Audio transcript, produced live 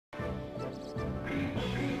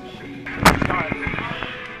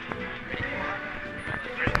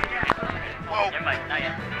Whoa.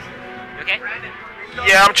 You okay?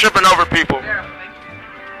 Yeah, I'm tripping over people.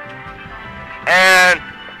 And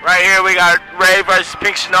right here we got Ray versus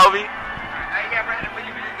Pink Shinobi. Yeah, Brandon, we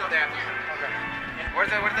can go there. Okay. Where's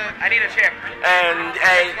the? I need a chair. And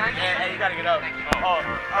hey, you gotta get up. Oh,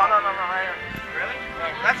 no, right here. Really?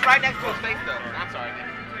 That's right next to his face, though. I'm sorry.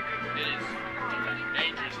 It is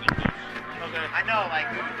dangerously close. Okay. I know, like,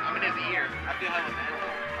 I'm in his ear. I feel like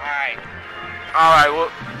Alright. Alright, well,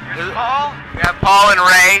 Paul? We have Paul and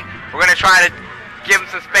Ray. We're gonna try to give them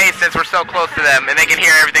some space since we're so close to them and they can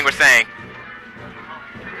hear everything we're saying.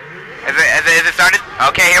 Is it started?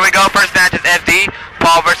 Okay, here we go. First match is SD.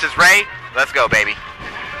 Paul versus Ray. Let's go, baby.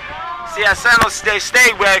 see, at San Jose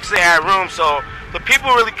State, we actually had room, so the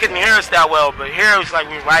people really couldn't hear us that well, but here it was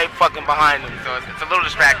like we were right fucking behind them. So it's a little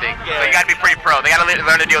distracting. Yeah. So you gotta be pretty pro. They gotta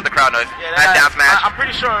learn to deal with the crowd noise. Yeah, Nice down smash. I'm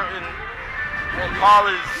pretty sure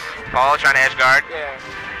Paul is... Paul trying to edge guard. Yeah.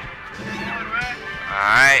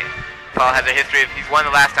 Alright. Paul has a history of... He's won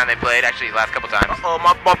the last time they played, actually, the last couple times. Oh,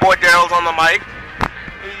 my boy Darell's on the mic.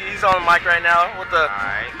 He's on the mic right now with the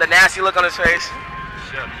nasty look on his face.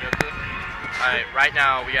 Alright, right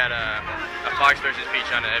now we got a Fox versus Peach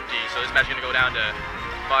on the FD, so this match is going to go down to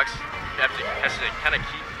Fox. Has to kind of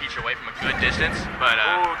keep Peach away from a good distance, but...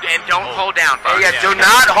 and don't hold down, Fox. Yeah, do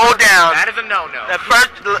not hold down. That is a no-no. The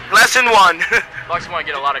first, lesson one. Fox want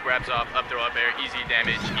to get a lot of grabs off, up throw, up air, easy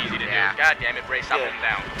damage, easy to do. God damn it, Ray, stop holding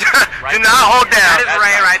down. Do not hold down. That is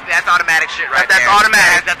Ray, right? That's automatic shit right there. That's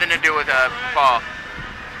automatic. That has nothing to do with Paul.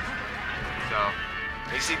 So...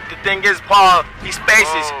 You see, the thing is, Paul, he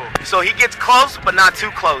spaces, so he gets close, but not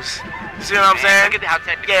too close. You see what I'm saying? Look at how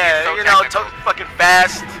technical yeah, so you know, fucking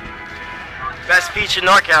fast. Best peach in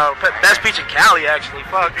NorCal. Best peach in Cali, actually.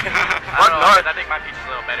 Fuck. I think my peach is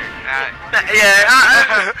a little better.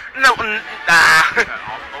 No, nah.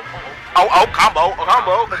 Combo.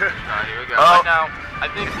 Here we go. Right now,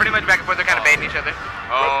 I think it's pretty much back and forth. They're kind of baiting each other.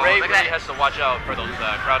 Ray really has to watch out for those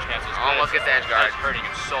crouch cancels. Almost gets the edge guard. That's hurting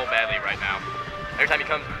him so badly right now. Every time he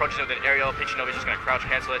comes approaching with an aerial, Shinobi's just going to crouch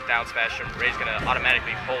cancel it, down smash him. Ray's going to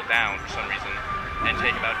automatically hold down for some reason and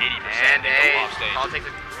take about 80% and go off stage. Paul takes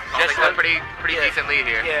a pretty decent lead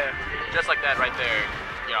here. Yeah. Just like that right there.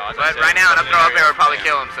 You know, but right now, an up throw up air would probably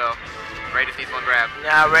kill him, so Ray just needs one grab.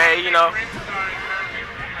 Yeah, Ray, you know.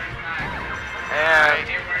 And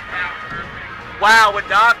wow, with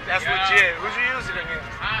Doc, that's legit. Who's you using again?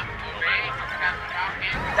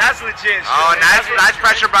 That's legit. Oh, nice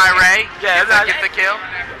pressure by Ray. Yeah, gets the kill,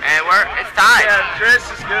 and it's tied. Yeah, Chris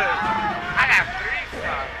is good. I got 3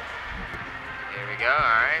 stars. Here we go.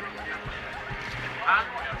 All right.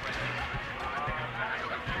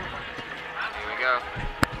 Here we go.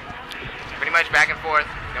 Pretty much back and forth.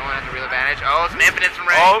 No one has a real advantage. Oh, some infinites from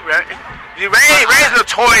Ray. Oh, Ray's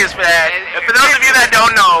notorious for that. And for those of you that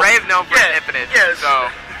don't know, Ray's known for his infinites. Yes. So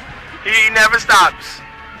he never stops.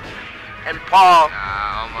 And Paul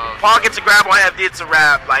gets a grab on FD, it's a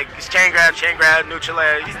wrap. Like, it's chain grab, neutral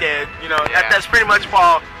air, he's dead. You know, that's pretty much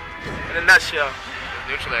Paul in a nutshell.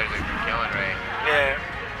 Neutral airs are killing Ray. Yeah.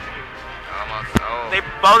 Almost. Oh.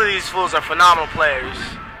 Both of these fools are phenomenal players.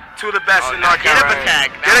 Two of the best in NorCal. Get up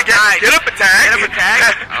attack. Get up attack. Get up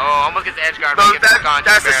attack. Oh, almost gets the edge guard.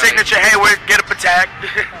 That's the signature Hayward, get up attack.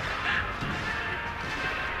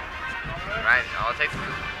 Right, all it takes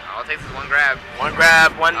is one grab. One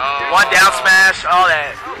down smash, all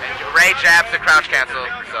that. And Ray jabs the crouch cancel,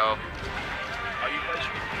 so.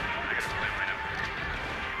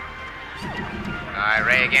 Alright,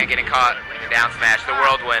 Ray again getting caught in the down smash, the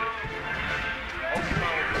whirlwind.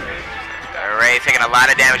 Ray's taking a lot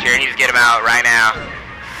of damage here, and he just get him out right now.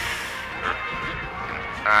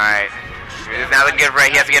 Alright. It's not looking good for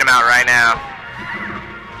Ray, he has to get him out right now.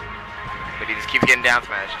 But he just keeps getting down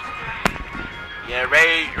smashed. Yeah,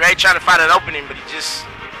 Ray trying to find an opening, but it's just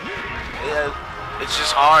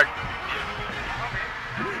hard.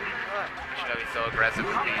 Shinobi's so aggressive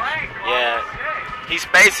with Peach. Yeah, he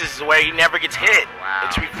spaces where he never gets hit. Wow,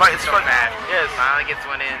 it's so fast. Yes, finally gets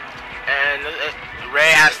one in, and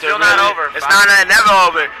Ray has to. Still not over. It's never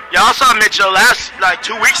over. Y'all saw Mitchell last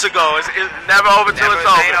 2 weeks ago. It's never over till it's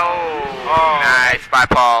over. Oh, nice by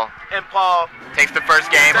Paul. And Paul takes the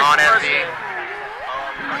first game on SD.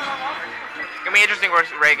 It's gonna be interesting where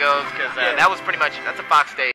Ray goes because that was pretty much that's a Fox stage.